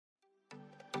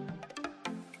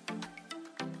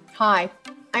Hi,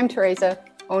 I'm Teresa,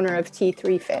 owner of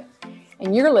T3 Fit,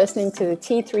 and you're listening to the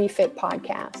T3 Fit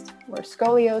podcast, where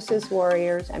scoliosis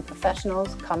warriors and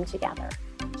professionals come together.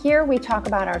 Here we talk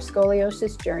about our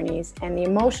scoliosis journeys and the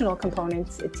emotional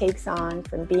components it takes on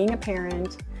from being a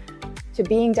parent to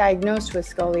being diagnosed with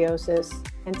scoliosis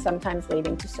and sometimes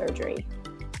leading to surgery.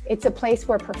 It's a place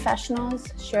where professionals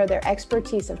share their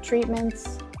expertise of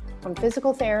treatments, from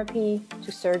physical therapy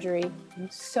to surgery,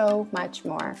 and so much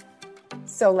more.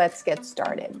 So let's get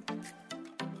started.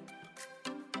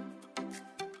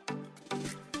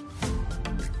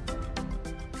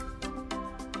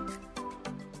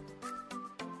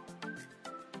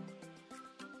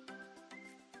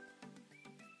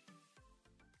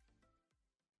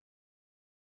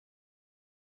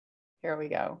 Here we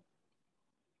go.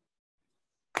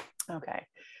 Okay.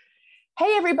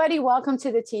 Hey, everybody. Welcome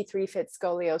to the T3 Fit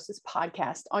Scoliosis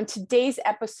podcast. On today's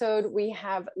episode, we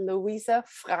have Louisa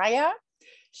Freya.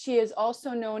 She is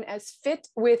also known as Fit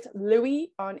with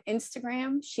Louie on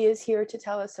Instagram. She is here to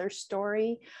tell us her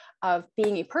story of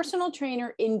being a personal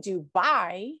trainer in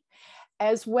Dubai,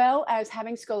 as well as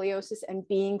having scoliosis and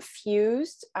being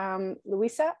fused.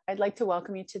 Louisa, I'd like to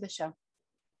welcome you to the show.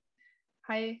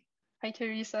 Hi,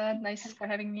 Teresa. Nice for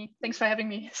having me. Thanks for having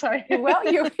me. Sorry. Well,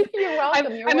 you're welcome.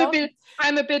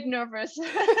 I'm a bit nervous.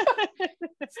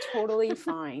 It's totally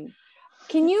fine.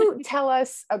 Can you tell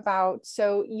us about,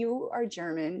 so you are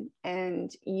German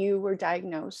and you were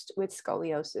diagnosed with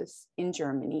scoliosis in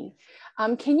Germany.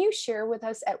 Can you share with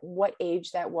us at what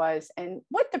age that was and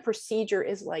what the procedure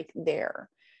is like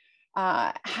there?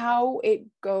 How it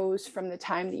goes from the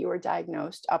time that you were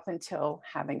diagnosed up until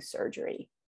having surgery?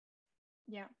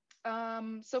 Yeah.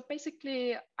 So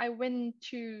basically I went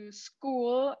to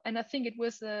school and I think it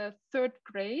was the third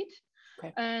grade.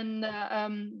 Okay. And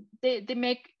they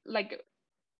make like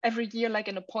every year like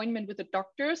an appointment with a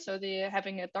doctor. So they're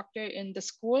having a doctor in the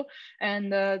school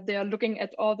and they are looking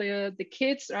at all the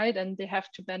kids, right? And they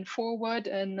have to bend forward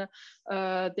and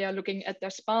they are looking at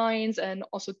their spines and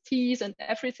also teeth and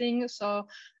everything. So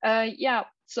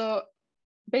so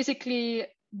basically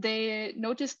they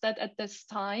noticed that at this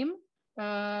time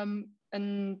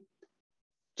and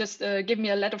just give me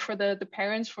a letter for the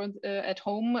parents for at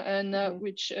home, and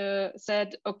which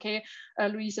said, okay,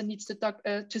 Louisa needs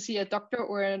to see a doctor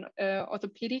or an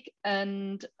orthopedic,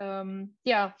 and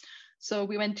so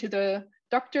we went to the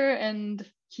doctor, and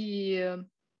he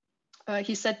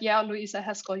said, yeah, Louisa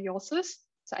has scoliosis.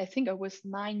 So I think I was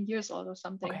 9 years old or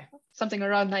something, something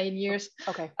around 9 years.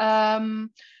 Okay.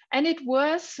 And it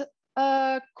was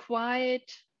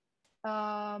quite.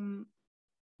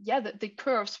 The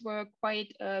curves were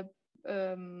quite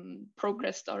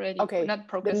progressed already. Okay. Not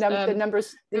progressed. The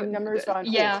numbers on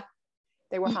hold. Yeah.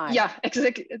 They were high. Yeah,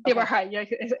 exactly. They were high. Yeah,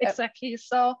 exactly.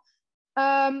 So,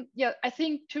 I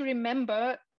think to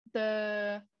remember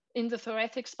in the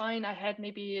thoracic spine, I had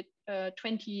maybe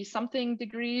 20 something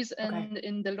degrees, and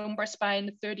in the lumbar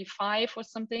spine, 35 or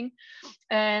something.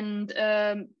 And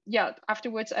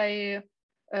afterwards I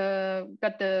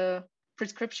got the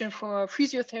prescription for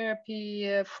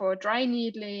physiotherapy, for dry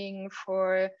needling,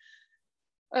 for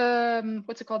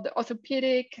the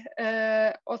orthopedic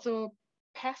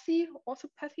orthopathy.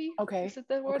 Okay. Is it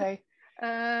that word? Okay.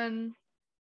 And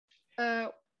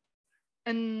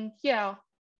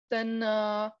then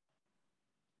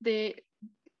they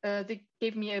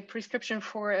gave me a prescription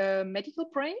for medical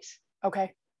brace.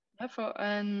 Okay. I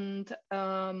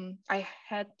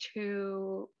had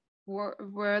to wore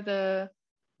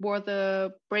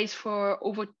the brace for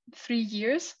over 3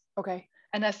 years. Okay.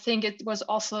 And I think it was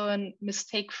also a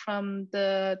mistake from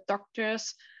the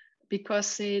doctors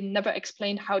because they never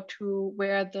explained how to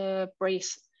wear the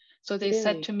brace. So they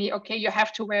said to me, okay, you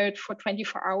have to wear it for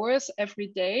 24 hours every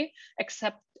day,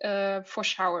 except for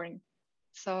showering.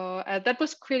 So that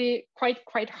was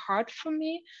quite hard for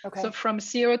me. Okay. So from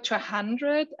 0 to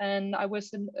 100, and I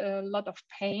was in a lot of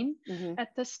pain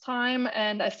at this time.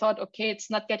 And I thought, okay, it's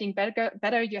not getting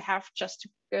better. You have just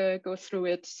to go through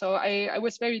it. So I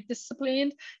was very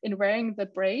disciplined in wearing the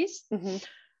brace.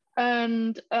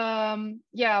 And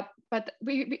but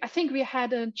I think we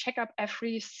had a checkup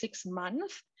every 6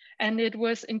 months. And it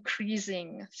was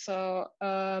increasing. So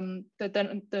the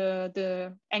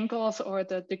angles or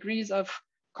the degrees of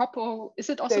Cobb, is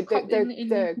it also Cobb in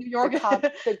New York?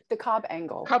 The Cobb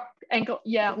angle. Cobb angle,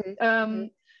 yeah.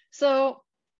 So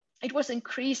it was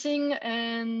increasing,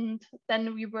 and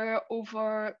then we were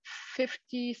over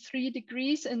 53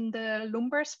 degrees in the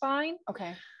lumbar spine.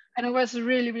 Okay. And I was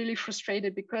really, really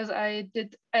frustrated because I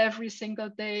did every single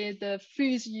day the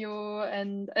physio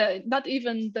and not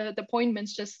even the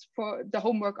appointments, just for the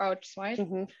home workouts, right?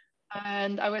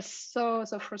 And I was so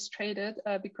frustrated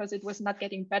because it was not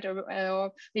getting better,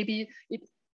 or maybe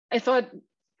I thought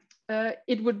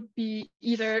it would be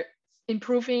either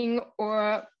improving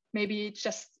or maybe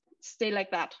just stay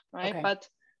like that, right? Okay. But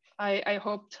I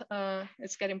hoped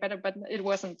it's getting better, but it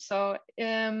wasn't. So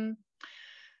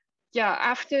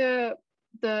after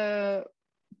the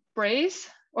brace,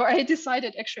 or I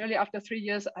decided actually after 3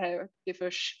 years, I give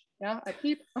I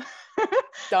peep.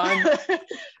 Done.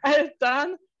 I'm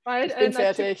done, right? And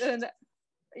fertig.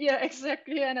 Yeah,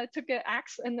 exactly. And I took an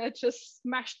axe and I just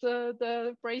smashed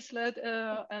the bracelet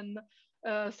and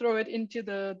throw it into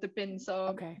the bin.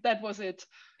 So that was it.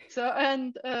 So,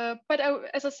 and but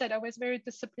as I said, I was very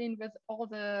disciplined with all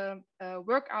the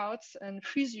workouts and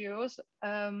physios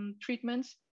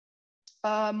treatments,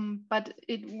 but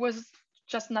it was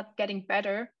just not getting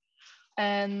better.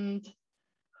 And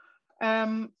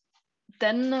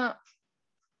then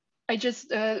I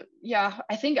just I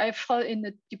think I fell in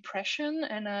a depression,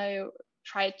 and I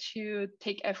tried to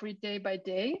take every day by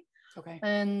day. Okay.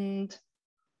 And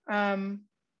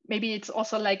maybe it's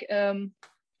also like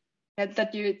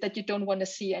that you don't want to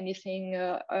see anything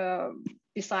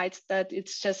besides that.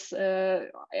 It's just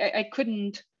I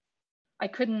couldn't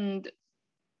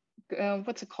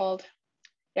what's it called?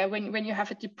 Yeah, when you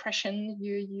have a depression,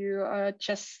 you're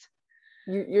just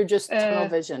tunnel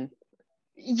vision.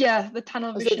 Yeah, the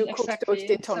tunnel vision. Also, du guckst durch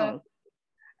den Tunnel. So,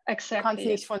 exactly. Du kannst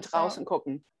nicht von draußen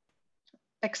gucken.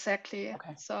 Exactly.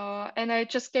 Okay. So, and I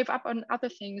just gave up on other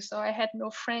things. So I had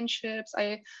no friendships.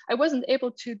 I wasn't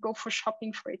able to go for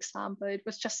shopping, for example. It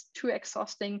was just too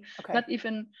exhausting. Okay. Not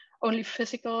even only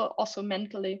physical, also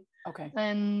mentally. Okay.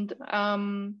 And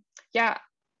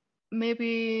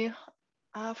maybe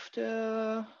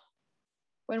after,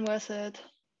 when was it?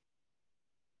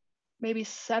 Maybe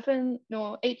 8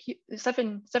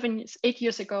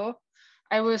 years ago,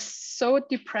 I was so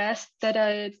depressed that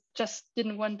I just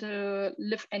didn't want to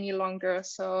live any longer.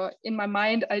 So in my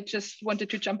mind, I just wanted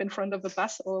to jump in front of a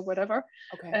bus or whatever,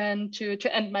 and to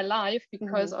end my life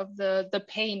because of the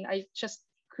pain. I just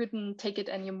couldn't take it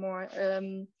anymore.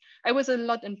 I was a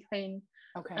lot in pain.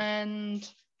 Okay. And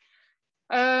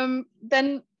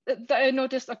then I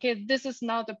noticed, okay, this is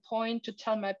now the point to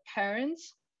tell my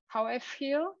parents how I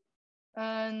feel.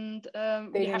 And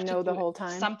they didn't know the whole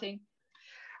time. Something.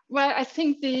 Well, I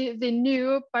think they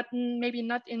knew, but maybe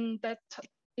not in that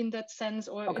sense,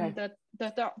 or in that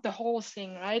the whole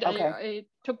thing, right? Okay. I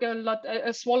took a lot.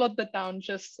 I swallowed that down.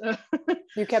 Just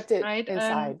you kept it right?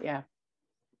 inside, yeah.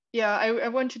 Yeah, I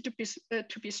wanted to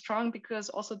be strong, because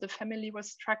also the family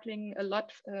was struggling a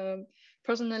lot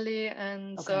personally,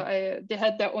 and so they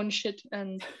had their own shit,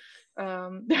 and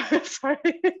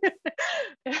sorry.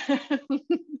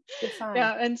 You're fine.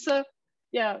 Yeah, and so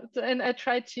and I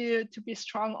tried to be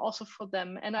strong also for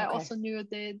them, and I also knew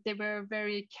they were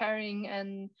very caring,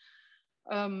 and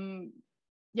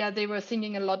they were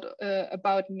thinking a lot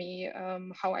about me,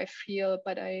 how I feel,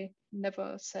 but I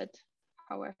never said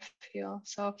how I feel.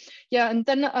 So and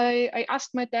then I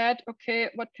asked my dad, okay,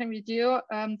 what can we do?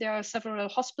 There are several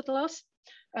hospitals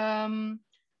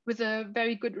with a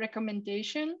very good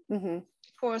recommendation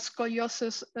for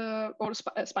scoliosis or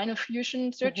spinal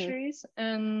fusion surgeries.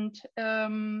 And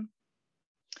I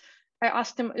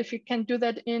asked him if you can do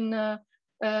that in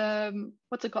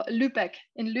what's it called, Lübeck,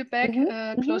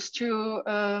 close to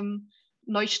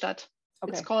Neustadt.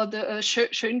 It's called the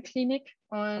Schönklinik,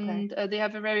 and they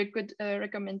have a very good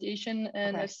recommendation,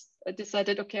 and I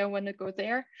decided, okay, I want to go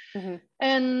there.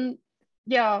 And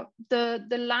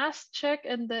the last check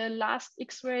and the last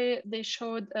X-ray, they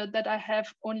showed that I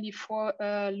have only 4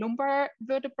 lumbar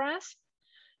vertebrae,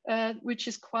 which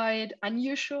is quite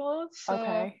unusual.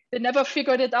 So they never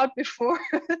figured it out before.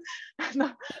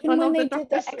 Even when they did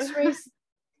the X-rays,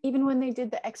 even when they did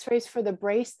the X-rays for the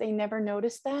brace, they never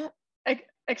noticed that.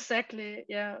 Exactly,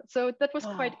 yeah. So that was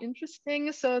quite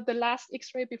interesting. So the last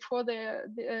X-ray before they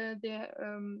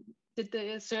did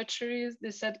the surgery,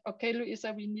 they said, okay,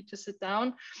 Luisa, we need to sit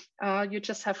down. You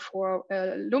just have 4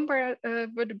 lumbar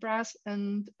vertebrae,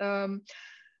 and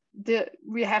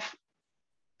we have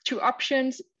 2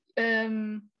 options.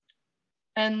 And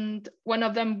one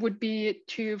of them would be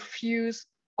to fuse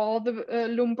all the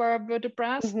lumbar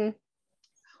vertebrae,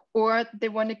 or they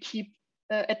want to keep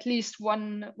at least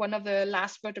one of the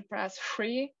last vertebrae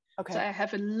free. So I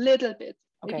have a little bit.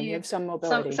 Maybe you have some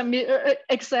mobility.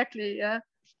 Exactly, yeah.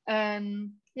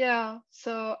 And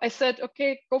so I said,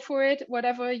 okay, go for it.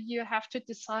 Whatever you have to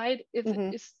decide.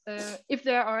 If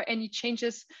there are any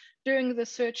changes during the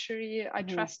surgery, I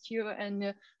trust you,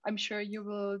 and I'm sure you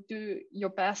will do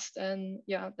your best. And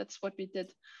that's what we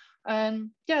did.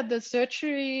 And the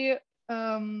surgery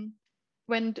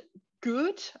went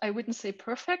good. I wouldn't say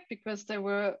perfect, because there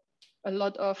were a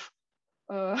lot of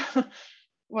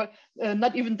well,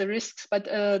 not even the risks, but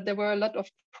there were a lot of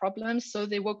problems. So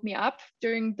they woke me up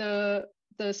during the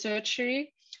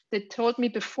surgery. They told me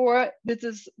before, this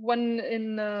is 1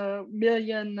 in a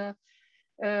million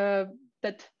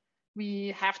that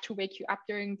we have to wake you up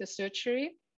during the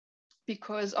surgery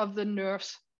because of the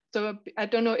nerves. So I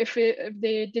don't know if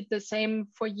they did the same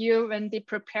for you when they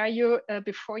prepare you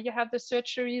before you have the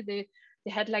surgery. They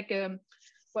had like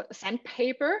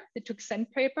sandpaper. They took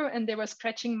sandpaper and they were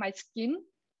scratching my skin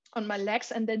on my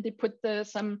legs, and then they put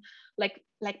some like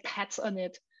pads on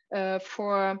it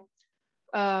for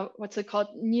what's it called,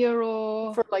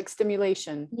 for like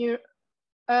stimulation.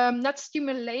 Not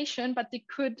stimulation, but they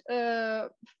could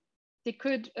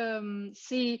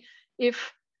see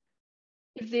if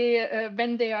they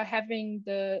when they are having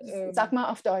the Sag mal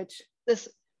auf Deutsch.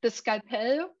 The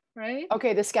scalpel, right?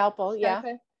 Okay, the scalpel, yeah.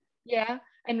 Yeah,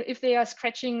 and if they are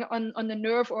scratching on the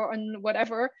nerve or on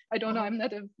whatever, I don't know. I'm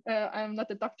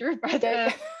not a doctor, but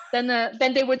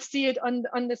then they would see it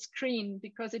on the screen,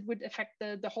 because it would affect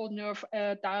the whole nerve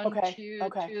down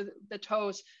to the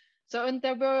toes. So, and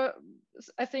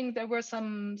I think there were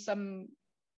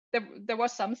there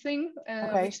was something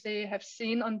which they have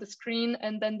seen on the screen,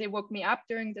 and then they woke me up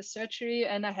during the surgery,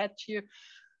 and I had to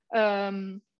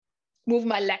move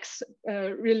my legs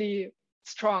really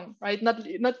strong, right? Not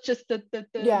just the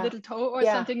little toe or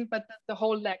something, but the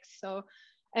whole leg. So,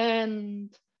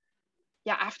 and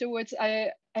yeah, afterwards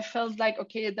I felt like,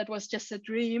 okay, that was just a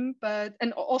dream. But,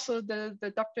 and also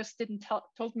the doctors didn't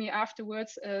told me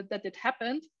afterwards that it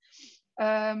happened.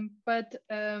 But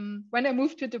when I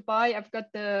moved to Dubai, I've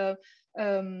got the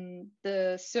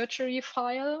surgery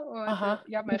file, or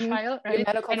my file, right?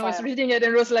 And I was reading it,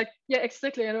 and it was like, yeah,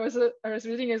 exactly. And I was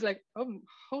reading it, like, oh,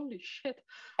 holy shit!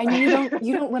 And you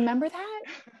don't remember that?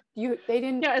 They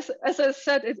didn't. Yeah, as I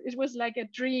said, it was like a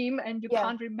dream, and you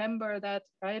can't remember that,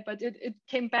 right? But it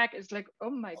came back. It's like, oh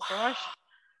my gosh,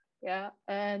 yeah.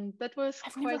 And that was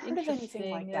quite interesting. I've never heard of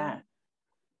anything like that.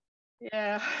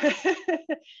 Yeah.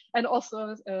 And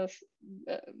also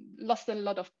lost a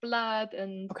lot of blood,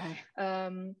 and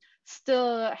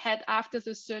still had after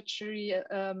the surgery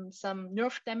some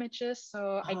nerve damages,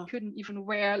 so I couldn't even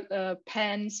wear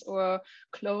pants or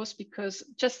clothes, because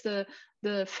just the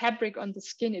fabric on the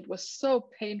skin, it was so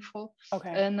painful.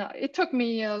 And it took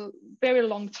me a very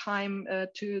long time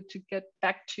to get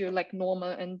back to like normal,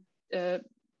 and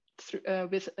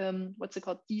with what's it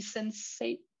called,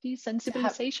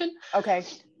 desensitization.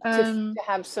 To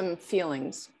have some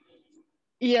feelings.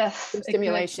 Yes, some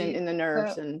stimulation in the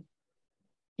nerves and.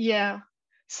 Yeah.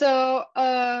 So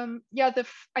I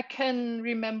can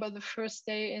remember the first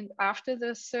day and after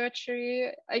the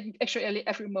surgery. Actually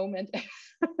every moment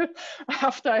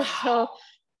after I fell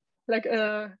like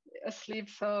asleep.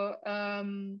 So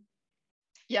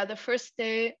the first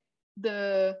day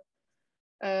the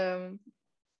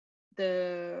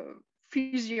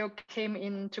physio came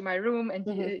into my room, and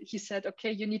he said,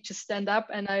 okay, you need to stand up.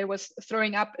 And I was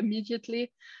throwing up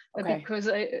immediately because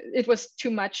it was too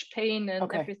much pain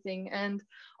and everything. And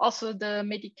also the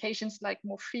medications like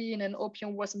morphine and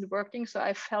opium wasn't working. So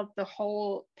I felt the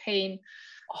whole pain.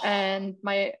 And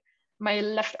my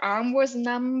left arm was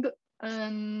numb,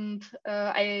 and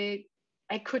I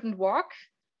couldn't walk.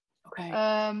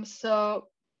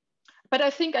 But I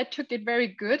think I took it very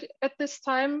good at this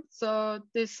time. So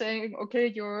they're saying, okay,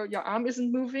 your arm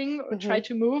isn't moving, or try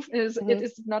to move. It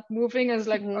is not moving. It's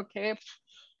like, okay,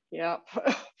 yeah,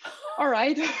 all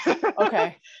right.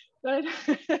 But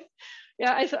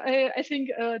yeah, I think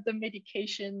the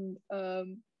medication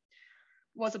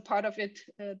was a part of it,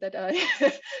 that I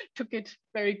took it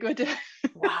very good.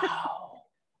 Wow.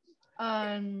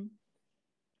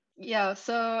 Yeah,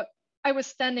 so I was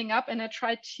standing up and I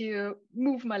tried to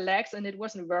move my legs, and it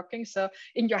wasn't working. So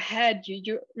in your head,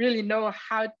 you really know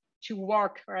how to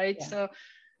walk, right? Yeah. So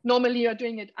normally you're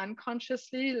doing it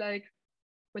unconsciously, like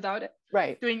without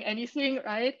doing anything,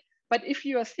 right? But if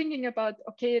you are thinking about,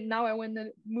 okay, now I want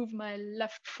to move my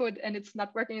left foot and it's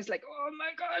not working, it's like, oh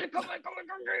my God, come on.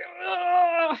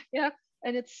 Yeah,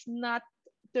 and it's not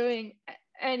doing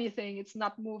anything. It's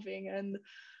not moving. And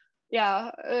yeah,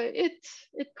 it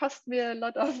cost me a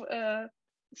lot of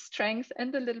strength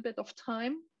and a little bit of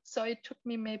time. So it took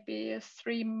me maybe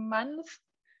 3 months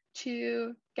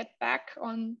to get back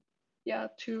on,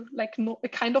 to like a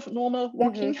kind of normal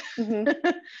walking.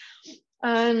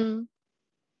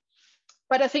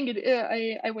 But I think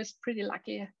I was pretty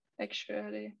lucky,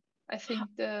 actually. I think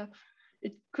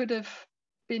it could have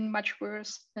been much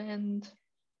worse. And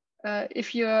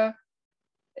if you're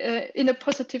in a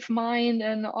positive mind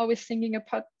and always thinking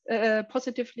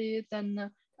positively,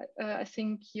 then I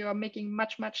think you are making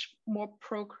much more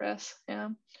progress. Yeah.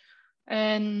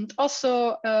 And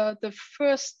also the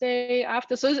first day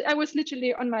after, so I was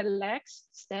literally on my legs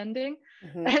standing,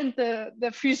 and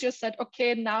the physio said,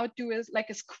 okay, now do it like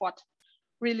a squat,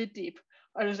 really deep.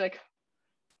 I was like,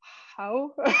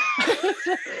 how?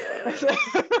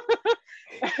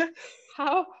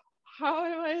 how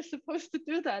am I supposed to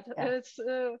do that? Yeah.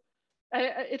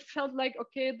 It felt like,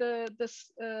 okay, the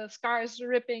scar is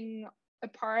ripping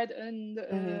apart, and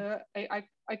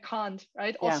I can't,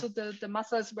 right? Yeah. Also the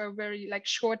muscles were very like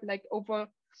short, like over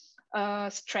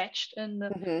stretched, and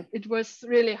it was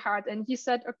really hard. And he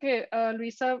said, okay,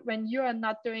 Luisa, when you are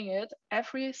not doing it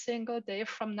every single day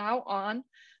from now on,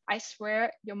 I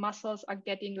swear your muscles are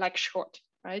getting like short,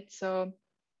 right? So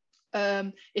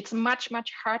it's much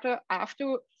harder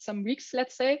after some weeks,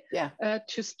 let's say,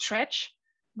 to stretch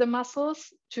the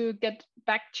muscles to get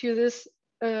back to this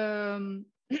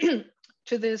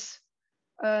to this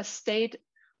state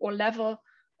or level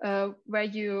where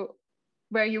you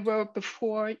were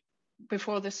before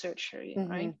the surgery,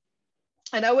 right?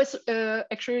 And I was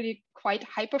actually quite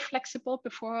hyper flexible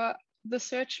before the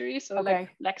surgery, so like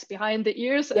legs behind the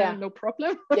ears, and no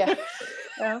problem. Yeah.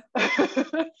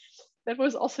 That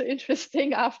was also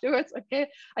interesting afterwards. Okay,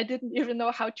 I didn't even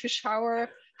know how to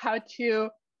shower, how to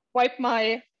wipe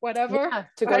my whatever,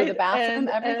 to go to the bathroom,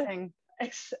 everything.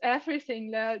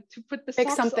 Everything to put the pick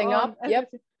socks something on, up.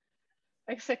 Yep.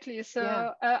 Exactly.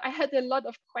 So I had a lot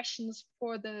of questions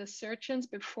for the surgeons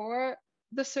before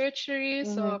the surgery.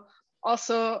 So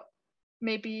also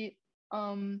maybe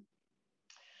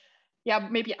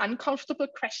maybe uncomfortable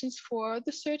questions for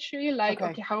the surgery, like,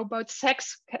 okay, how about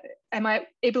sex? Am I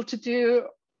able to do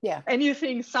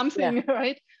anything, something,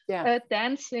 right?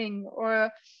 Dancing,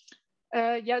 or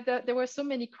there were so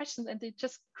many questions, and they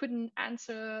just couldn't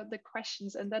answer the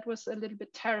questions, and that was a little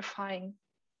bit terrifying.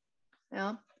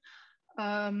 That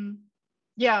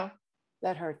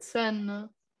hurts. Then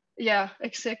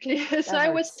exactly. So I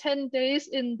was 10 days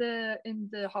in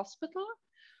the hospital,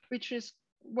 which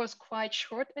was quite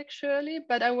short actually,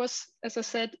 but I was, as I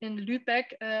said, in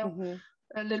Lübeck, a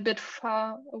little bit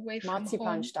far away from home.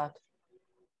 Marzipanstadt.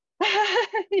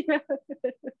 Yeah,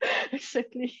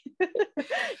 exactly.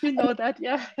 You know that,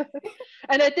 yeah.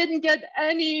 And I didn't get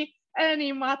any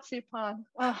marzipan.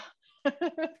 Oh.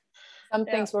 Some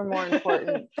things were more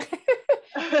important.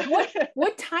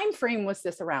 What time frame was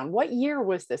this around? What year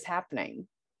was this happening?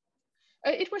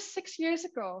 It was 6 years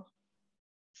ago.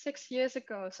 6 years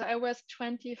ago. So I was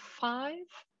 25.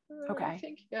 I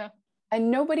think. Yeah.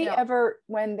 And nobody ever,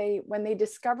 when they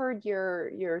discovered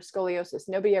your scoliosis,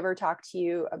 nobody ever talked to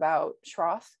you about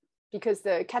Schroth, because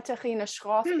the Katharina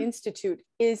Schroth Institute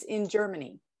is in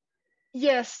Germany.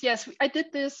 Yes. I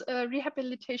did this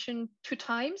rehabilitation 2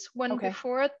 times. One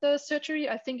before the surgery,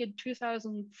 I think in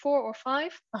 2004 or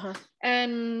 5.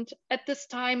 And at this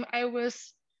time, I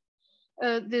was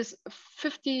this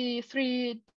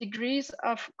 53 degrees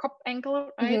of cup angle,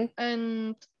 right?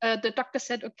 And the doctor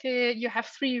said, okay, you have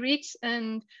 3 weeks,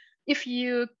 and if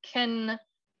you can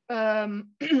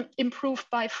improve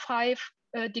by 5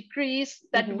 degrees,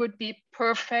 that would be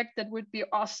perfect. That would be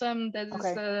awesome. That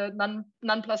is the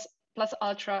non plus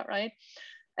ultra, right?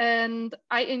 And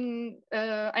I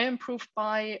improved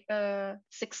by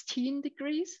 16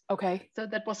 degrees. So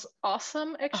that was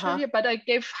awesome actually, but I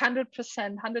gave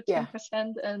 100%,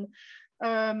 110%. And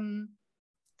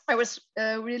I was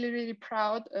really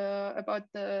proud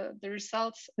about the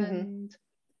results. And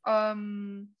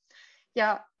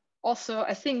also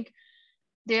I think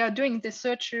they are doing the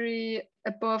surgery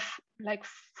above like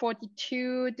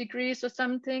 42 degrees or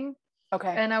something.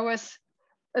 And I was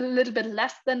a little bit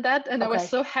less than that, and I was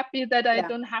so happy that I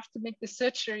don't have to make the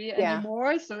surgery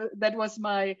anymore. So that was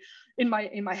in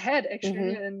my head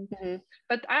actually. And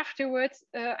but afterwards,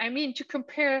 I mean, to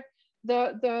compare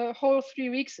the whole 3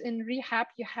 weeks in rehab,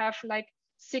 you have like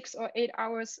 6 or 8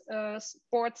 hours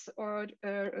sports or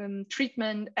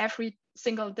treatment every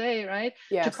single day, right?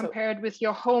 To compare it with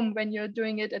your home. When you're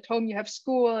doing it at home, you have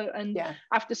school, and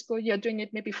after school you're doing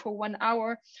it maybe for 1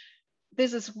 hour.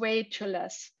 This is way too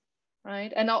less.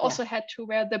 Right. And I also had to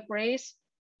wear the brace,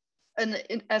 and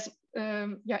as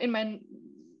my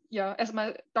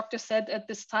doctor said, at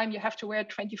this time you have to wear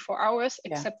 24 hours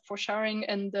except for showering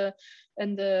and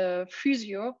the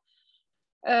physio.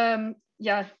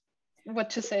 What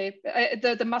to say?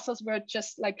 The muscles were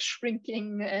just like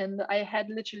shrinking, and I had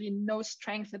literally no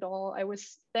strength at all. I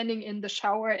was standing in the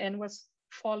shower and was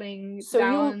falling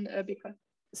down because.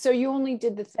 So you only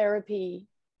did the therapy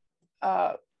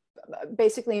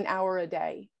basically an hour a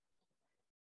day?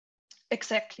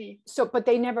 Exactly. So, but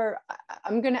they never,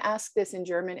 I'm going to ask this in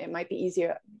German, it might be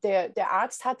easier. Der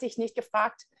Arzt hat sich nicht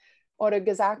gefragt oder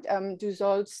gesagt, du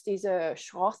sollst diese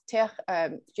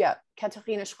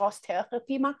Katharina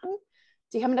Schroth-Therapie machen.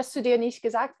 Die haben das zu dir nicht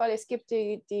gesagt, weil es gibt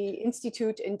die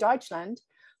Institut in Deutschland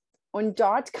und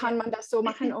dort kann man das so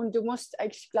machen und du musst,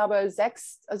 ich glaube,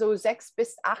 6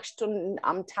 bis 8 Stunden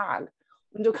am Tag.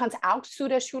 Und du kannst auch zu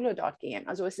der Schule dort gehen.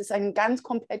 Also es ist ein ganz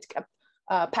komplett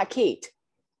Paket.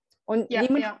 Und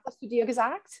niemand hat das zu dir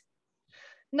gesagt?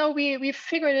 No, we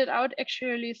figured it out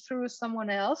actually through someone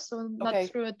else, so not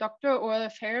through a doctor or a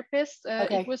therapist.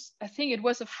 It was, I think it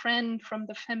was a friend from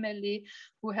the family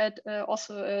who had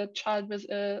also a child with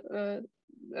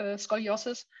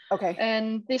scoliosis. Okay.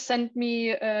 And they sent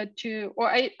me I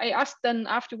asked them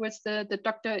afterwards the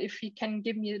doctor if he can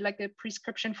give me like a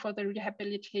prescription for the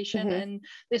rehabilitation, and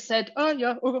they said, "Oh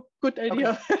yeah, good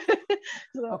idea."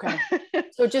 Okay.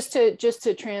 So just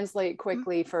to translate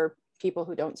quickly for people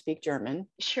who don't speak German.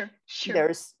 Sure.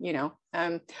 There's,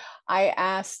 I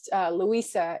asked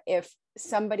Louisa if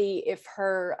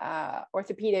her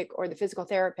orthopedic or the physical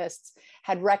therapists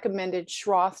had recommended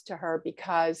Schroth to her,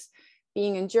 because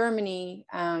being in Germany,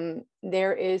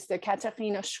 there is the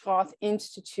Katharina Schroth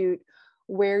Institute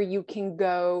where you can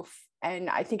go,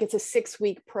 and I think it's a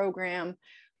 6-week program,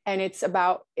 and it's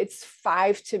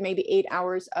 5 to maybe 8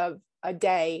 hours of a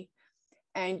day.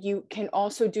 And you can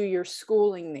also do your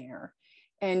schooling there.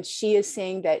 And she is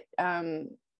saying that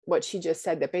what she just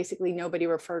said, that basically nobody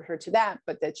referred her to that,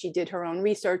 but that she did her own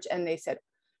research, and they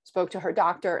spoke to her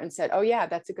doctor and said, "Oh yeah,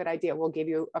 that's a good idea. We'll give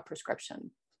you a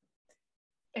prescription."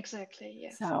 Exactly.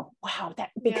 Yes. So wow,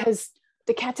 because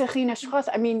the Katharina Schroth,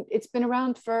 I mean, it's been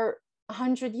around for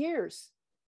 100 years.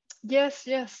 Yes.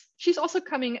 She's also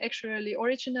coming actually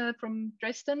original from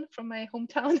Dresden, from my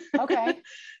hometown. Okay.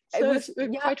 So it was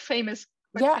quite famous.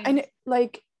 And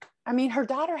her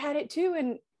daughter had it too,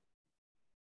 and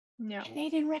they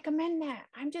didn't recommend that.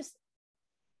 I'm just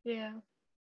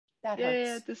that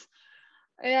hurts.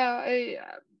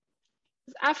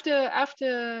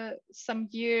 After some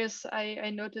years,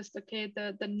 I noticed,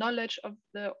 the knowledge of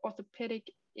the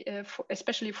orthopedic,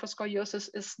 especially for scoliosis,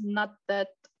 is not that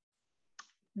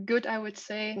good, I would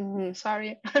say.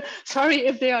 Sorry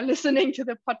if they are listening to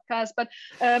the podcast, but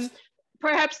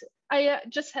perhaps I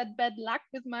just had bad luck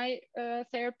with my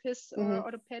therapist or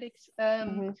orthopedics.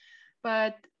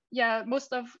 But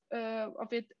most of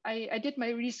it, I did my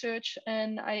research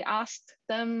and I asked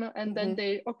them, and then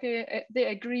they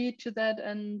agreed to that,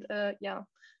 and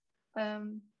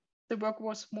the work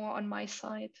was more on my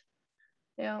side.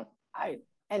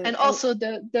 And also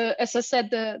the as I said,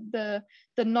 the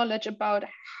knowledge about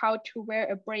how to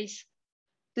wear a brace.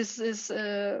 This is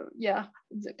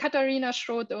Katharina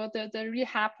Schroth, or the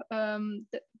rehab,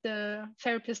 the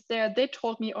therapist there, they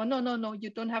told me, "Oh no,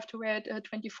 you don't have to wear it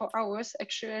 24 hours.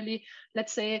 Actually,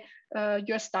 let's say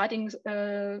you're starting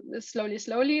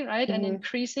slowly, right, and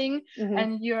increasing,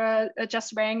 and you're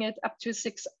just wearing it up to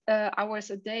 6 hours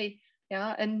a day,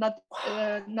 and not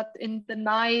in the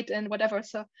night and whatever."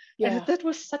 So that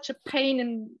was such a pain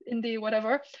in the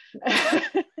whatever.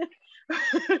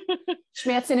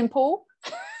 Schmerzen im Po.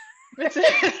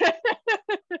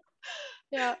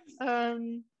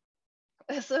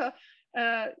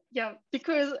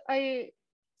 Because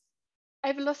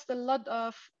I've lost a lot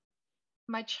of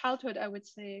my childhood, I would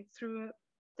say, through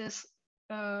this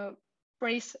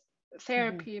brace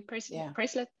therapy, brace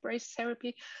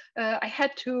therapy. I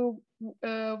had to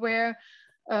wear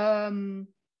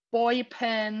boy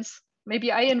pants.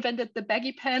 Maybe I invented the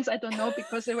baggy pants, I don't know,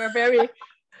 because they were very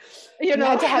you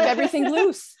had to have everything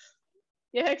loose.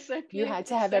 Yeah, exactly. You had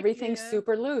to have everything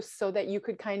super loose so that you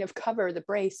could kind of cover the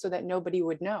brace so that nobody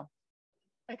would know.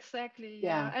 Exactly.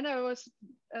 Yeah. And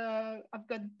I've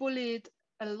got bullied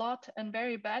a lot and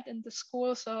very bad in the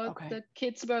school. So the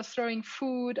kids were throwing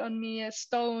food on me,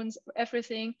 stones,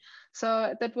 everything.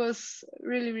 So that was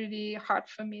really, really hard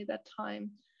for me that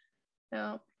time.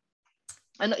 Yeah.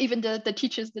 And even the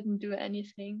teachers didn't do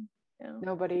anything.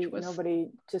 Nobody,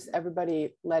 just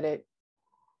everybody let it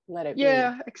be.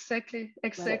 Exactly.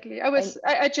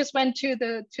 I just went to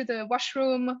the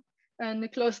washroom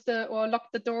and closed or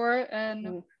locked the door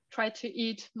and tried to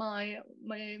eat my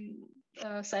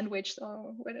sandwich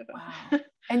or whatever. Wow.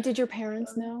 And did your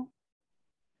parents know?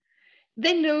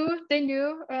 They knew.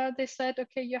 They said,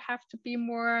 okay, you have to be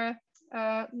more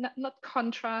not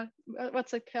contra,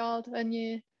 what's it called when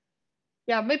you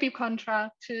maybe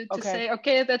contra to say,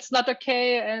 okay, that's not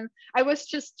okay. And I was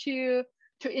just too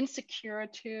insecure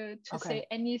to say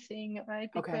anything, right?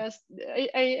 Because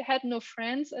I had no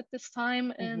friends at this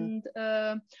time, and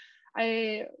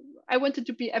I wanted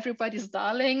to be everybody's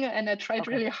darling, and I tried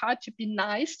really hard to be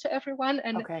nice to everyone.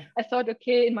 And I thought,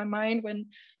 okay, in my mind, when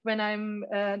I'm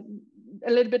a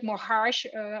little bit more harsh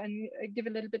and give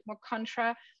a little bit more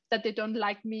contra, that they don't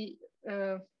like me.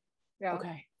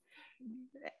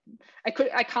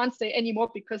 I can't say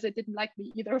anymore because they didn't like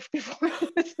me either before.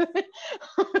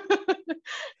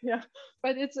 Yeah,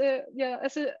 but it's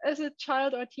as a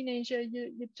child or teenager,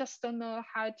 you just don't know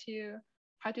how to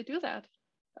do that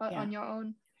on your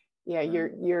own. Yeah,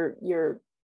 you're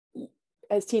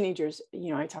as teenagers, you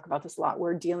know, I talk about this a lot.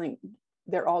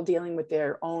 They're all dealing with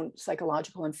their own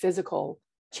psychological and physical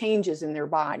changes in their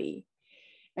body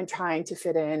and trying to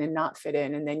fit in and not fit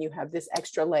in. And then you have this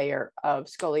extra layer of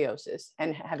scoliosis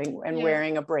and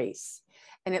wearing a brace,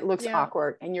 and it looks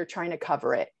awkward, and you're trying to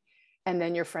cover it. And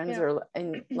then your friends are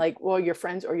your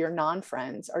friends or your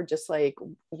non-friends are just like,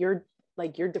 you're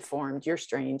deformed, you're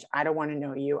strange, I don't want to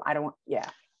know you, I don't want.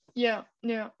 Yeah.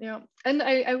 And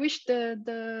I wish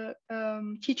the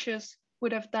teachers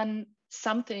would have done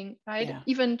something, right?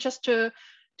 Even just to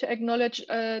acknowledge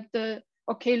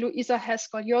Louisa has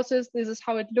scoliosis, this is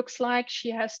how it looks like, she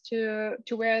has to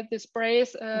wear this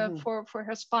brace for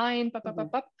her spine,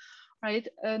 right?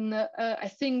 And I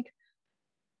think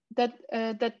that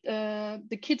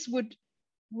the kids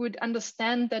would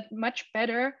understand that much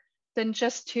better than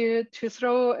just to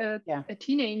throw a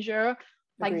teenager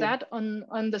like that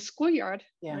on the schoolyard,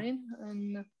 right?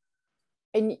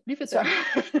 And leave it there.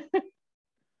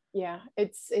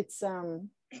 It's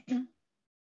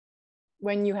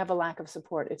when you have a lack of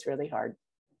support, it's really hard.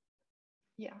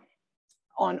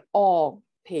 On all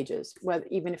pages, whether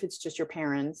even if it's just your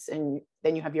parents, and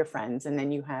then you have your friends, and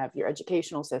then you have your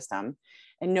educational system,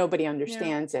 and nobody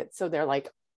understands it. So they're like,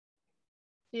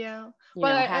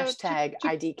 hashtag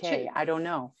IDK. I don't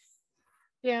know.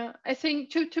 Yeah, I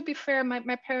think to be fair,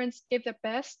 my parents gave their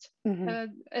best.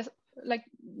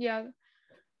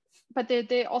 But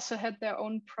they also had their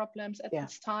own problems at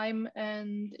this time,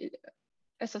 and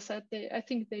as I said, I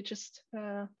think they just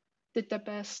did their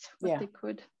best what they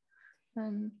could.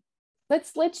 And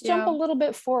let's jump a little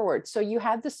bit forward. So you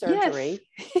had the surgery.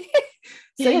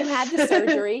 You had the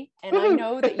surgery, and I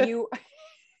know that you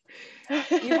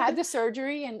had the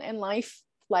surgery, and life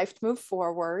moved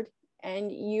forward,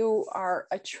 and you are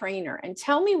a trainer. And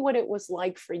tell me what it was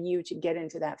like for you to get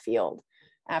into that field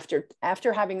after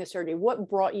having the surgery. What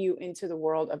brought you into the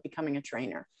world of becoming a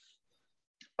trainer?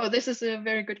 Oh, this is a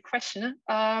very good question.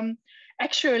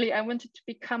 Actually, I wanted to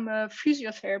become a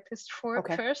physiotherapist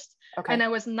first, and I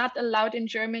was not allowed in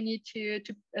Germany to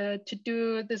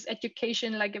do this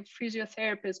education like a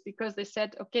physiotherapist, because they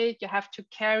said, okay, you have to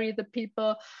carry the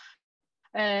people,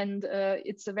 and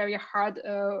it's a very hard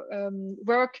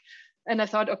work. And I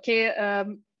thought, okay,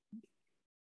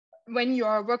 when you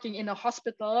are working in a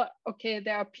hospital, okay,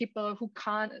 there are people who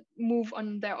can't move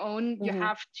on their own. You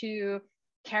have to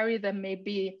carry them,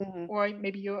 maybe, or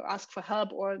maybe you ask for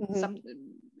help, or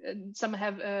some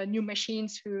have new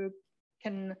machines who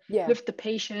can lift the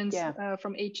patients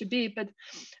from A to B. But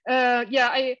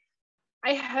I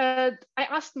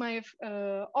asked my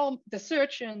all the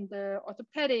surgeon, the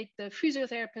orthopedic, the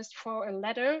physiotherapist for a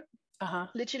letter.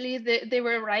 Literally, they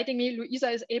were writing me, Louisa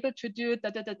is able to do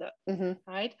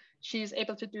right? She's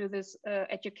able to do this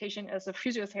education as a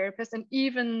physiotherapist, and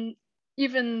even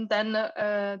then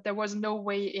there was no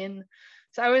way in.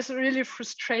 So I was really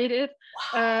frustrated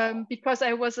because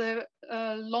I was a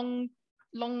long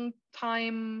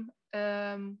time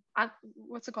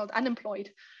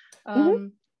unemployed.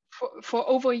 For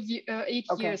over 8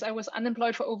 years. I was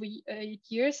unemployed for over 8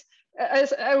 years.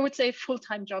 As I would say,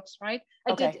 full-time jobs, right?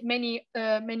 I did many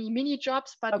mini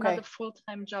jobs, but not a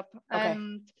full-time job.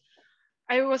 And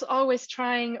I was always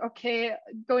trying,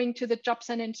 going to the job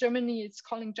center in Germany. It's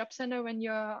calling job center when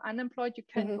you're unemployed. You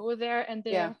can go there, and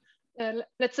they,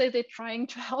 let's say, they're trying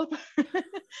to help.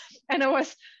 And I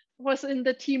was in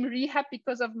the team rehab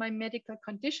because of my medical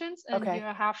conditions, and you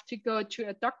have to go to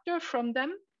a doctor from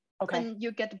them. And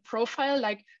you get a profile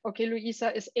like,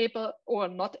 Louisa is able or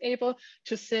not able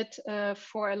to sit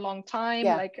for a long time,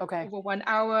 over 1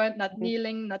 hour, not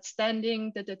kneeling, not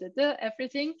standing,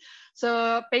 everything.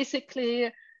 So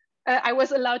basically, I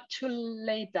was allowed to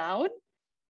lay down.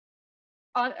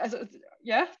 That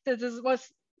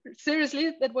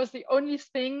was the only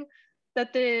thing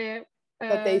that they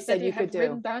said you could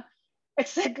do. Down.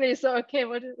 Exactly. So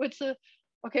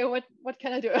what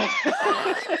can I do?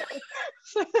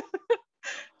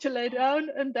 To lay down,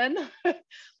 and then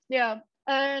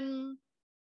and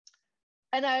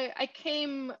I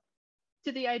came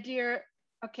to the idea,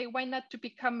 why not to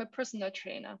become a personal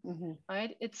trainer?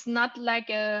 Right? It's not like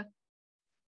a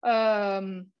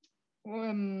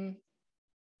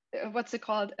what's it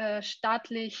called?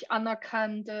 Staatlich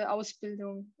anerkannte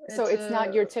Ausbildung. So it's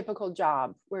not your typical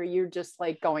job where you're just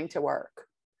like going to work.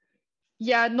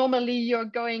 Yeah, normally you're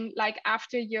going like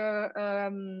after your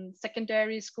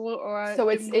secondary school or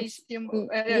so gymnasium.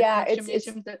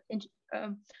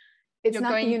 It's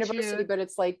not the university, but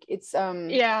it's like it's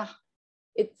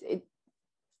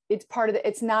it's part of the,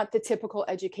 it's not the typical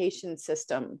education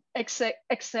system.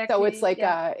 Exactly. So it's like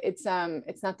it's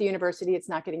not the university, it's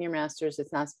not getting your master's,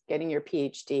 it's not getting your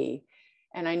PhD.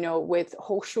 And I know with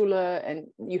Hochschule, and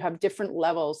you have different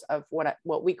levels of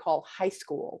what we call high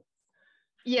school.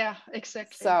 Yeah,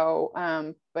 exactly. So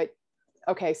but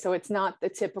okay, so it's not the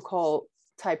typical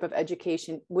type of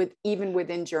education even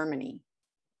within Germany.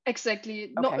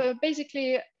 Exactly. Okay. No,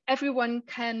 basically everyone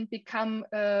can become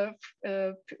a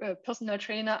personal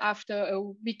trainer after a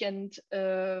weekend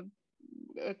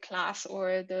class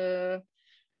or so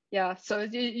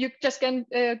you just can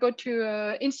go to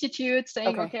an institute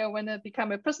saying, okay, I want to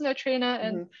become a personal trainer,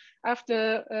 and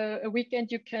after a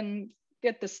weekend you can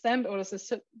get the stamp or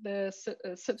the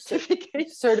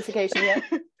certificate. Certification, yeah.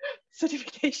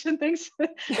 Certification, thanks.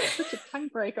 Such a tongue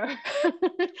breaker.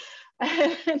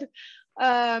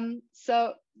 And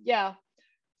so yeah,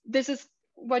 this is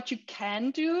what you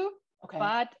can do. Okay.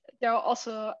 But there are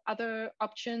also other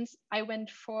options. I went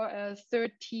for a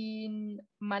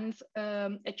 13-month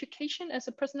education as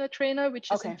a personal trainer,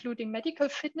 which is including medical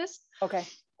fitness. Okay.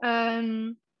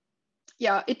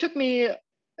 Yeah, it took me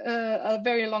a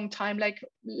very long time, like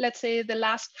let's say the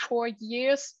last 4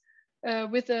 years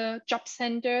with a job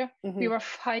center. We were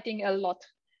fighting a lot,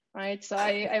 right? So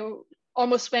I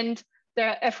almost went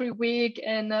there every week,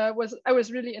 and I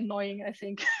was really annoying, I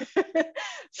think.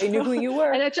 They knew who you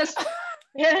were. And I just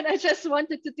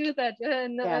wanted to do that,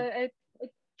 and I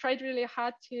tried really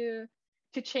hard to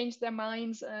change their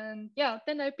minds. And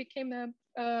then I became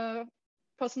a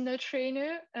personal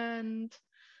trainer, and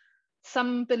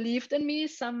some believed in me,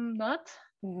 some not.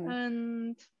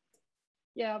 And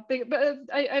but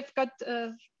I've got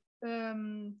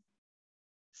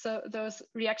so those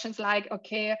reactions like,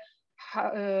 okay,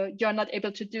 you're not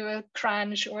able to do a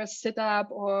crunch or a sit up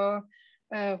or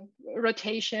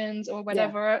rotations or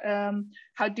whatever.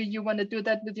 How do you want to do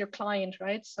that with your client,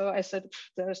 right? So I said,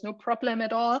 there's no problem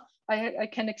at all. I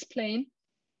can explain,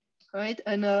 right?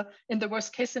 And in the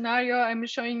worst case scenario, I'm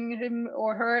showing him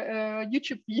or her a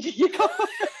YouTube video.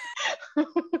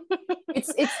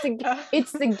 It's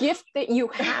the gift that you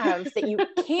have that you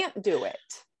can't do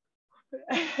it.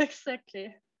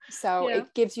 Exactly. So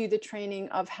it gives you the training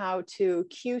of how to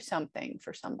cue something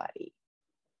for somebody.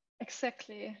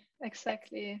 Exactly.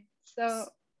 So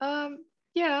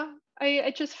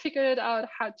I just figured out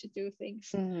how to do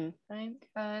things. Right?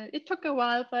 It took a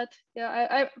while, but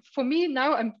I for me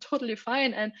now I'm totally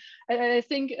fine. And I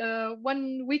think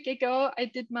 1 week ago I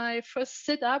did my first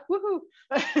sit up. Woohoo!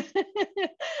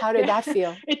 How did that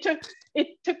feel? It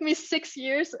took me 6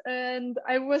 years, and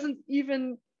I wasn't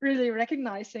even really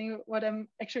recognizing what I'm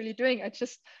actually doing. I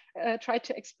just tried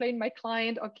to explain my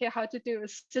client, okay, how to do a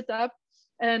sit up,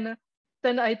 and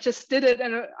then I just did it.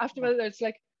 And afterwards, it's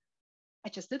like, I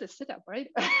just did a sit up, right?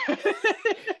 I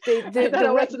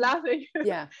was laughing.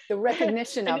 Yeah, the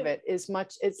recognition of it is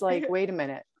much. It's like, wait a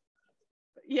minute.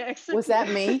 Yeah, exactly. Was that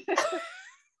me?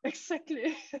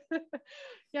 Exactly.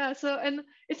 Yeah. So, and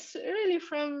it's really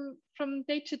from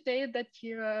day to day that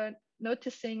you're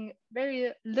noticing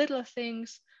very little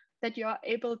things that you are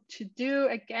able to do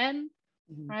again,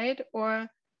 right? Or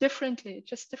differently,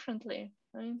 just differently,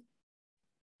 right?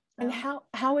 And how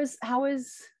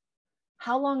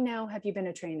long now have you been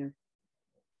a trainer?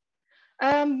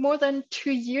 More than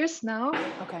 2 years now.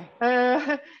 Okay.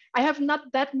 I have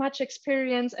not that much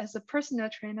experience as a personal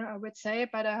trainer, I would say,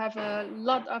 but I have a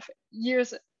lot of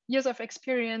years of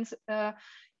experience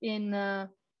in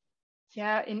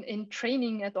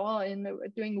training at all, in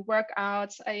doing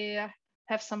workouts. I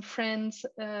have some friends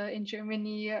in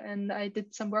Germany, and I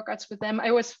did some workouts with them.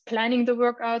 I was planning the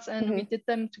workouts, and we did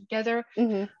them together.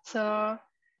 So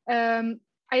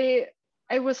I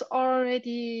was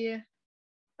already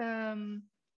not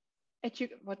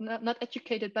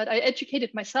educated, but I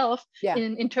educated myself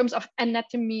in terms of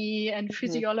anatomy and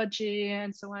physiology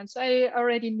and so on. So I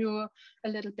already knew a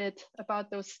little bit about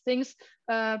those things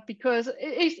because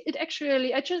it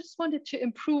actually, I just wanted to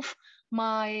improve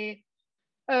my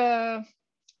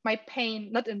my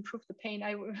pain, not improve the pain.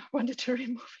 I wanted to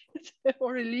remove it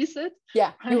or release it.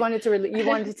 Yeah, right? you wanted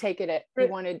to take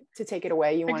it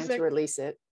away. You wanted to release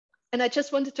it. And I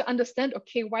just wanted to understand,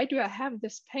 okay, why do I have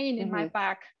this pain in my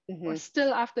back or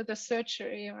still after the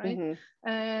surgery, right?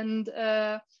 And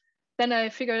then I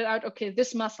figured out, okay,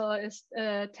 this muscle is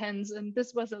tense and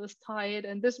this muscle is tight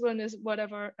and this one is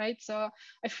whatever, right? So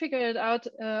I figured it out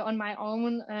on my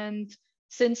own. And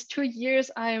since 2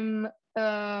 years, I'm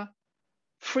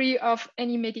free of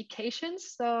any medications.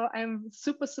 So I'm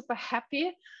super, super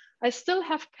happy. I still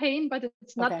have pain, but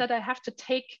it's not that I have to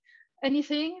take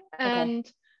anything. And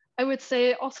I would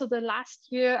say also the last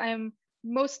year, I'm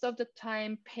most of the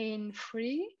time pain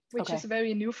free, which is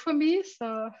very new for me.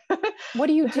 So what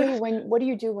do you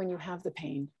do when you have the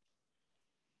pain?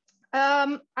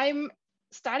 I'm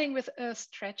starting with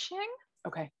stretching.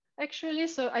 Actually,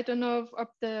 so I don't know if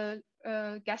the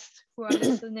guests who are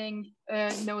listening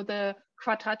know the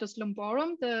quadratus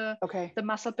lumborum, the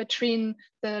muscle between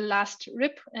the last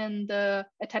rib and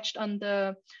attached on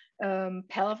the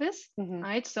pelvis,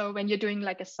 right? So when you're doing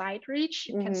like a side reach,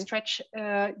 you can stretch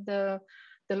the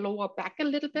lower back a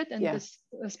little bit and this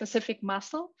specific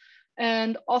muscle.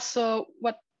 And also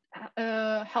what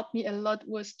helped me a lot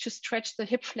was to stretch the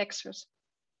hip flexors,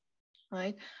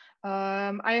 right?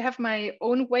 I have my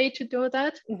own way to do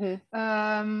that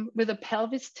with a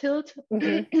pelvis tilt,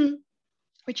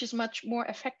 which is much more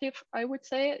effective, I would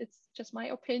say. It's just my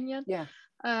opinion.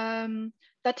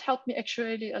 That helped me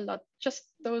actually a lot. Just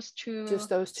those two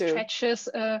stretches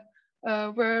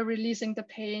were releasing the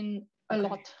pain a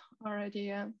lot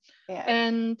already.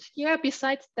 And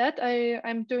besides that,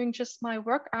 I'm doing just my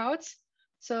workouts.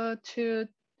 So to,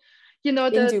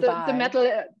 the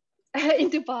metal in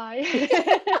Dubai,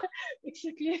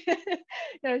 exactly.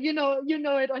 You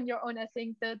know it on your own. I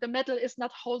think the metal is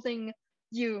not holding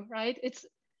you, right? It's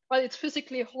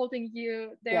physically holding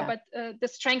you there, but the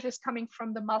strength is coming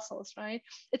from the muscles, right?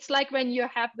 It's like when you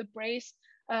have the brace,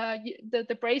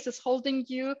 the brace is holding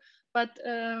you, but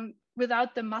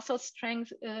without the muscle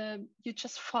strength, you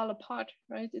just fall apart,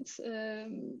 right? It's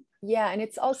and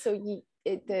it's also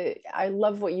I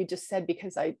love what you just said,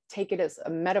 because I take it as a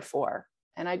metaphor,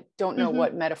 and I don't know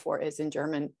what metaphor is in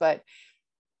German, but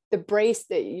the brace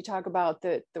that you talk about,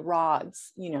 the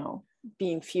rods,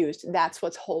 being fused, that's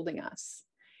what's holding us.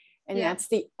 And that's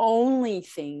the only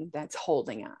thing that's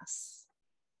holding us.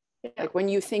 Like when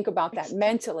you think about that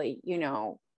mentally,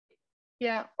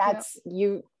 that's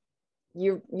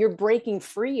you're breaking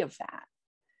free of that.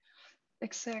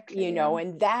 Exactly.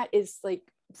 And that is like,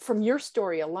 from your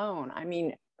story alone, I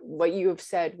mean, what you have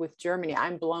said with Germany,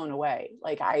 I'm blown away.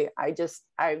 Like I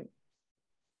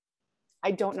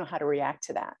don't know how to react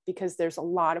to that, because there's a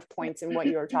lot of points in what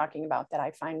you're talking about that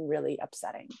I find really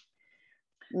upsetting.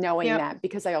 Knowing that,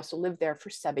 because I also lived there for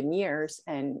 7 years,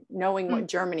 and knowing what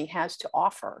Germany has to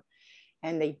offer,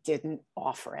 and they didn't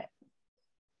offer it.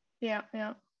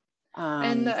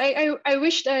 And I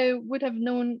wished I would have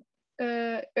known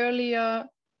earlier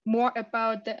more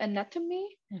about the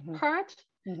anatomy part,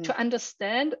 to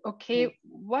understand,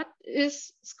 what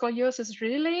is scoliosis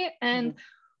really, and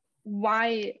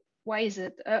why is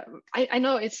it? I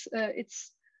know it's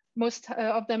most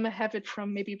of them have it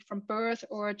from birth,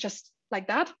 or just like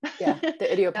that.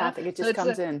 The idiopathic, it just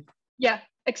comes in.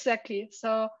 Exactly.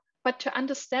 So, but to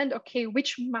understand,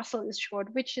 which muscle is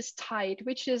short, which is tight,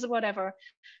 which is whatever,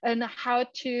 and how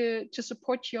to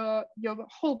support your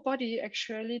whole body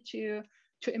actually to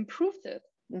improve it,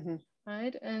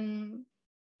 right? And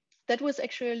that was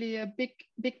actually a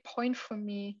big point for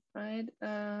me, right?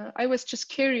 I was just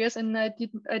curious, and I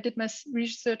did my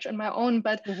research on my own,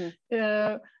 but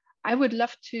I would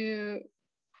love to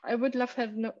have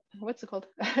what's it called?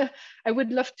 I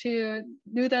would love to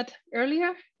do that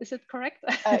earlier. Is it correct?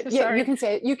 You can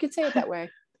say it. You could say it that way.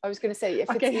 I was going to say,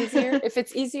 if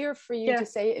it's easier for you to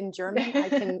say it in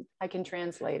German, I can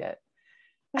translate it.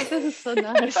 This is so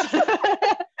nice.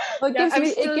 Well,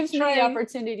 it gives me the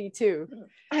opportunity too.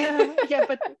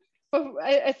 But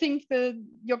I think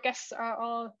your guests are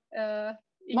all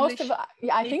English, most of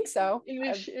I think so.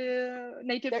 English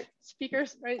native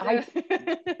speakers, right?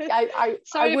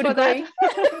 I would agree.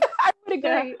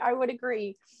 I would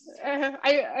agree.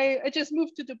 I just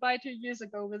moved to Dubai 2 years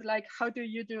ago with like, how do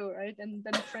you do, right? And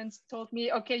then friends told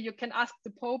me, okay, you can ask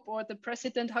the Pope or the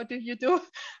President, how do you do,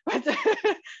 but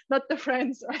not the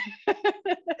friends. Right?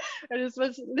 And it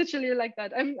was literally like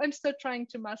that. I'm still trying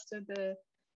to master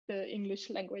the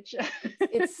English language.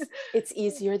 It's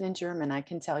easier than German, I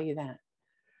can tell you that.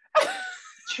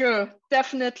 True,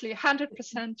 definitely,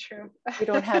 100% true.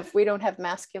 we don't have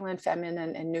masculine,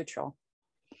 feminine, and neutral.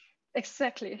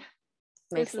 Exactly.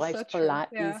 Makes life a lot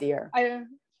easier.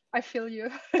 I feel you.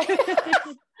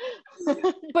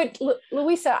 But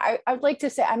Louisa, I would like to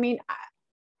say, I mean,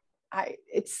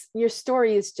 it's your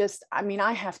story is just, I mean,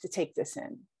 I have to take this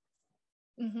in.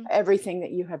 Everything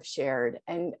that you have shared,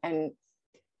 and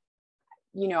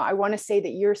I want to say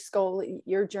that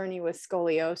your journey with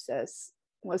scoliosis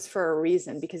was for a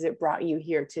reason, because it brought you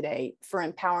here today for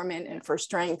empowerment and for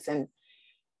strength and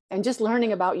just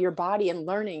learning about your body and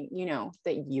learning,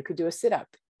 that you could do a sit-up,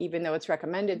 even though it's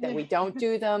recommended that we don't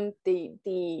do them.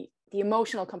 The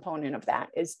emotional component of that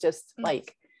is just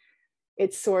like,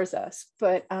 it soars us.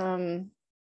 But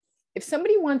if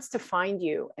somebody wants to find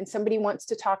you and somebody wants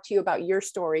to talk to you about your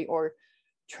story or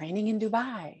training in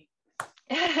Dubai,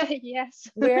 yes.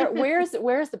 where's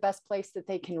the best place that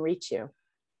they can reach you?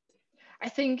 I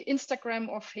think Instagram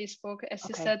or Facebook, as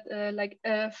you said,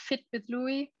 Fit with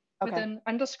Louis, with an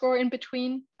underscore in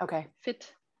between. Okay.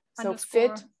 Fit. So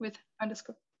fit with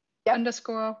underscore. Yep.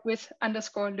 Underscore with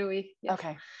underscore Louis. Yes.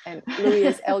 Okay. And Louis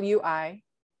is Lui.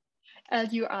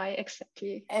 Lui,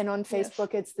 exactly. And on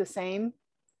Facebook, It's the same?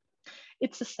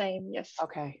 It's the same, yes.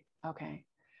 Okay.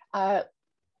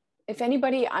 If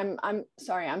anybody, I'm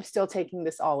sorry, I'm still taking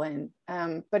this all in.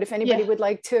 But if anybody would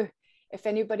like to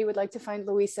find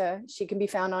Louisa, she can be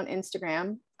found on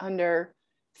Instagram under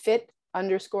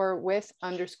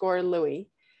fit_with_Louis,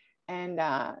 and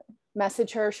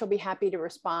message her. She'll be happy to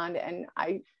respond. And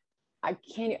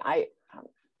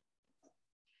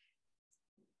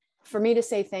for me to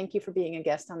say thank you for being a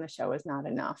guest on the show is not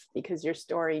enough, because your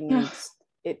story needs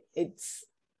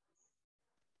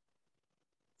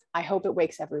I hope it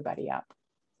wakes everybody up.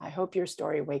 I hope your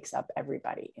story wakes up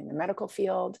everybody in the medical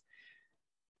field,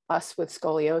 us with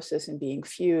scoliosis and being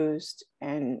fused,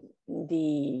 and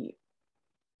the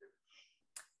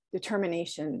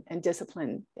determination and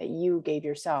discipline that you gave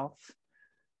yourself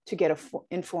to get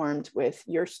informed with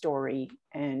your story.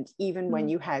 And even when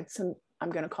you had some,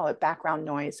 I'm going to call it background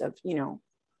noise of,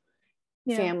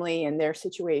 family and their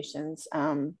situations.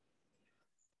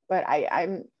 But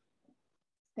I'm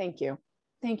thank you.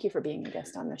 Thank you for being a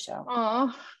guest on the show.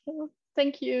 Oh,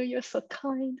 thank you. You're so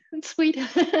kind and sweet.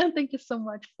 Thank you so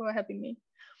much for having me.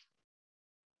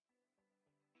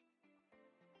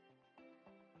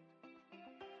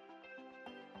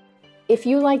 If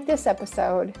you like this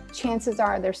episode, chances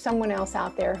are there's someone else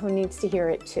out there who needs to hear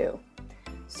it too.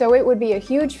 So it would be a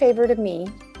huge favor to me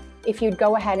if you'd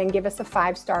go ahead and give us a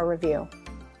 5-star review.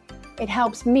 It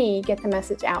helps me get the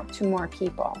message out to more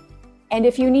people. And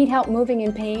if you need help moving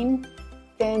in pain,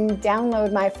 then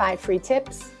download my 5 free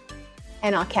tips,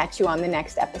 and I'll catch you on the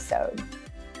next episode.